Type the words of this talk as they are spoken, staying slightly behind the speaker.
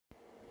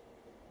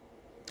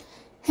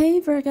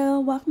Hey Virgo,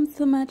 welcome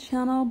to my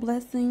channel,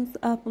 Blessings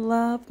of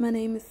Love. My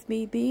name is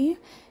BB,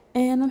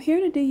 and I'm here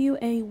to do you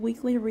a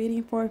weekly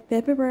reading for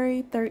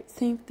February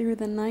 13th through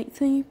the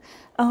 19th.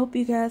 I hope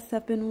you guys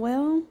have been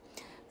well.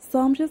 So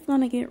I'm just going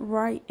to get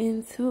right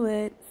into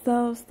it.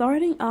 So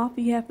starting off,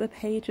 you have the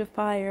Page of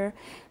Fire.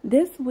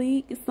 This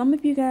week, some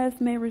of you guys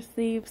may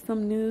receive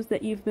some news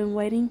that you've been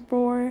waiting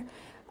for,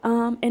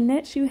 and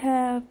that you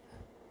have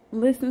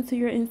listen to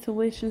your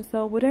intuition.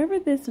 So whatever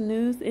this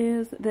news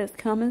is that's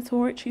coming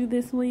towards you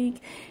this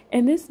week,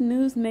 and this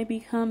news may be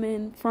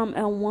coming from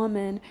a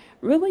woman,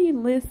 really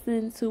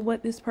listen to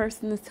what this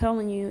person is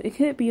telling you. It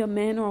could be a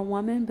man or a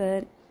woman,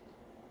 but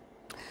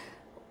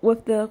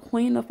with the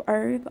Queen of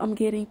Earth, I'm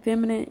getting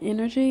feminine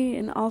energy,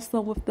 and also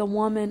with the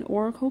Woman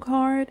Oracle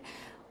card,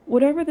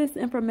 whatever this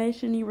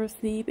information you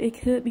receive, it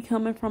could be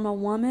coming from a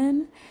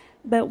woman.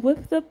 But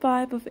with the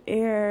Five of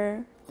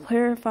Air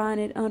clarifying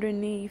it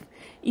underneath,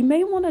 you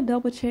may want to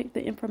double check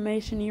the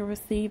information you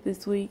receive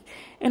this week.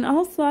 And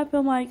also, I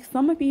feel like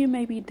some of you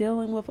may be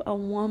dealing with a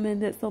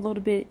woman that's a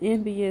little bit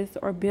envious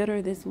or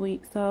bitter this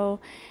week. So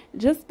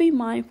just be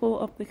mindful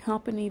of the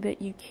company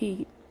that you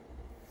keep.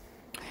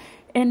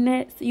 And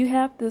next, you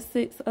have the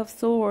Six of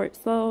Swords.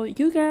 So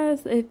you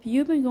guys, if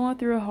you've been going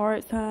through a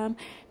hard time,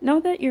 know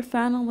that you're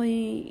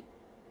finally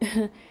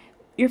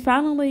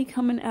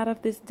coming out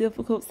of this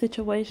difficult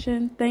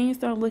situation.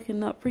 Things are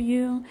looking up for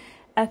you.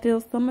 I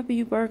feel some of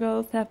you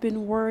Virgos have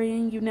been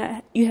worrying.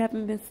 You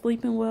haven't been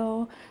sleeping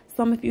well.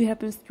 Some of you have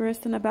been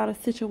stressing about a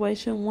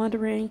situation,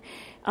 wondering,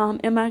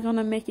 am I going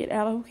to make it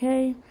out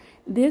okay?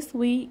 This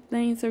week,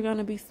 things are going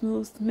to be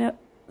smooth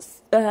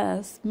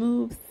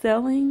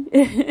sailing.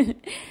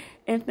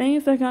 And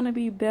things are going to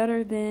be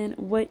better than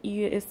what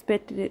you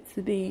expected it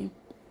to be.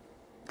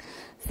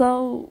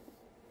 So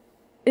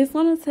it's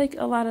going to take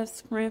a lot of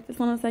strength. It's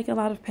going to take a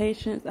lot of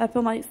patience. I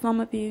feel like some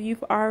of you,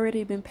 you've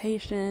already been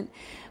patient.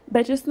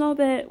 But just know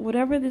that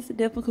whatever this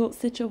difficult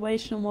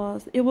situation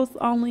was, it was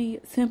only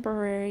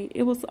temporary.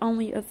 It was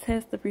only a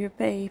test of your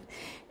faith.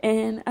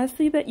 And I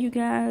see that you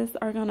guys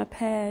are going to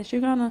pass.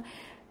 You're going to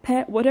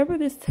pass whatever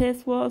this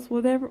test was,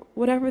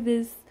 whatever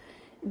this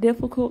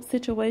difficult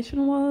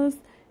situation was.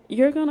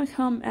 You're going to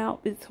come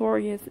out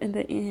victorious in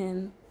the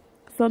end.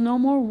 So no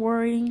more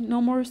worrying, no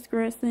more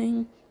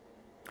stressing.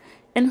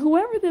 And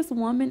whoever this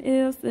woman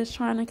is that's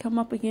trying to come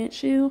up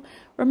against you,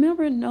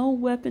 remember, no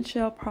weapon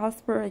shall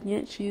prosper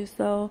against you.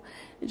 So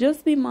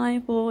just be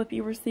mindful if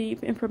you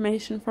receive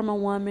information from a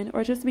woman,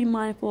 or just be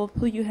mindful of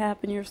who you have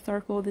in your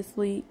circle this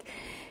week.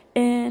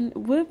 And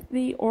with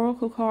the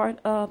Oracle card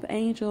of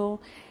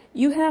Angel,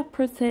 you have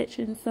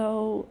protection.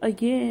 So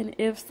again,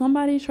 if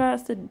somebody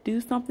tries to do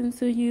something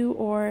to you,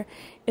 or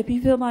if you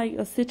feel like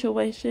a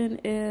situation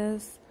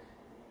is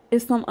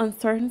some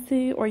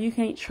uncertainty, or you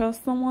can't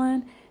trust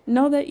someone,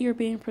 know that you're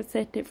being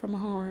protected from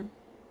harm.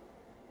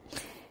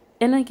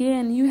 And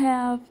again, you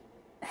have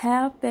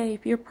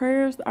faith. Your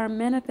prayers are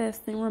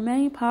manifesting.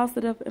 Remain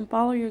positive and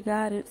follow your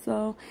guidance.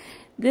 So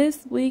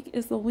this week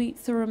is a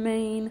week to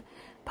remain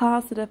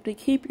positive, to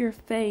keep your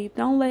faith.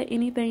 Don't let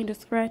anything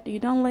distract you.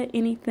 Don't let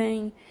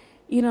anything,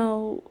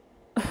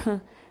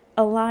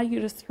 allow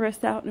you to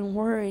stress out and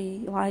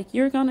worry. Like,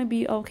 you're going to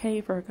be okay,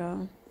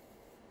 Virgo.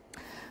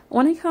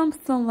 When it comes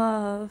to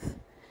love,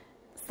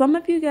 some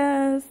of you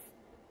guys,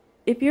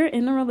 if you're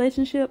in a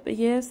relationship,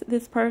 yes,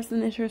 this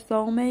person is your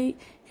soulmate.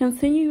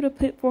 Continue to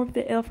put forth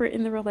the effort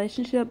in the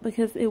relationship,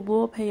 because it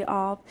will pay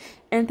off.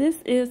 And this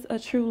is a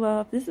true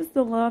love. This is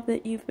the love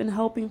that you've been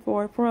hoping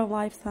for a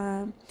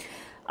lifetime.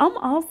 I'm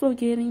also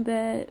getting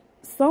that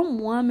some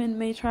woman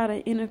may try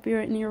to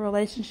interfere in your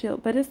relationship,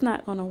 but it's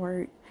not going to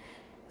work.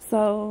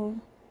 So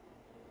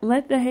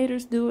let the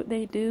haters do what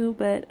they do.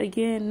 But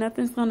again,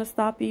 nothing's going to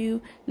stop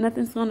you.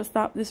 Nothing's going to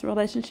stop this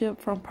relationship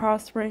from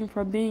prospering,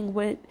 from being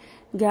what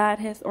God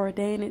has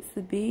ordained it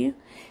to be.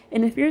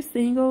 And if you're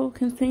single,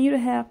 continue to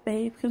have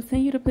faith.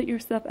 Continue to put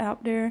yourself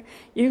out there.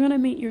 You're going to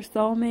meet your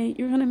soulmate.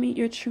 You're going to meet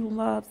your true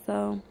love.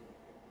 So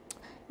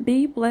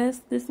be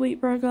blessed this week,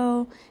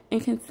 Virgo,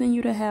 and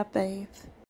continue to have faith.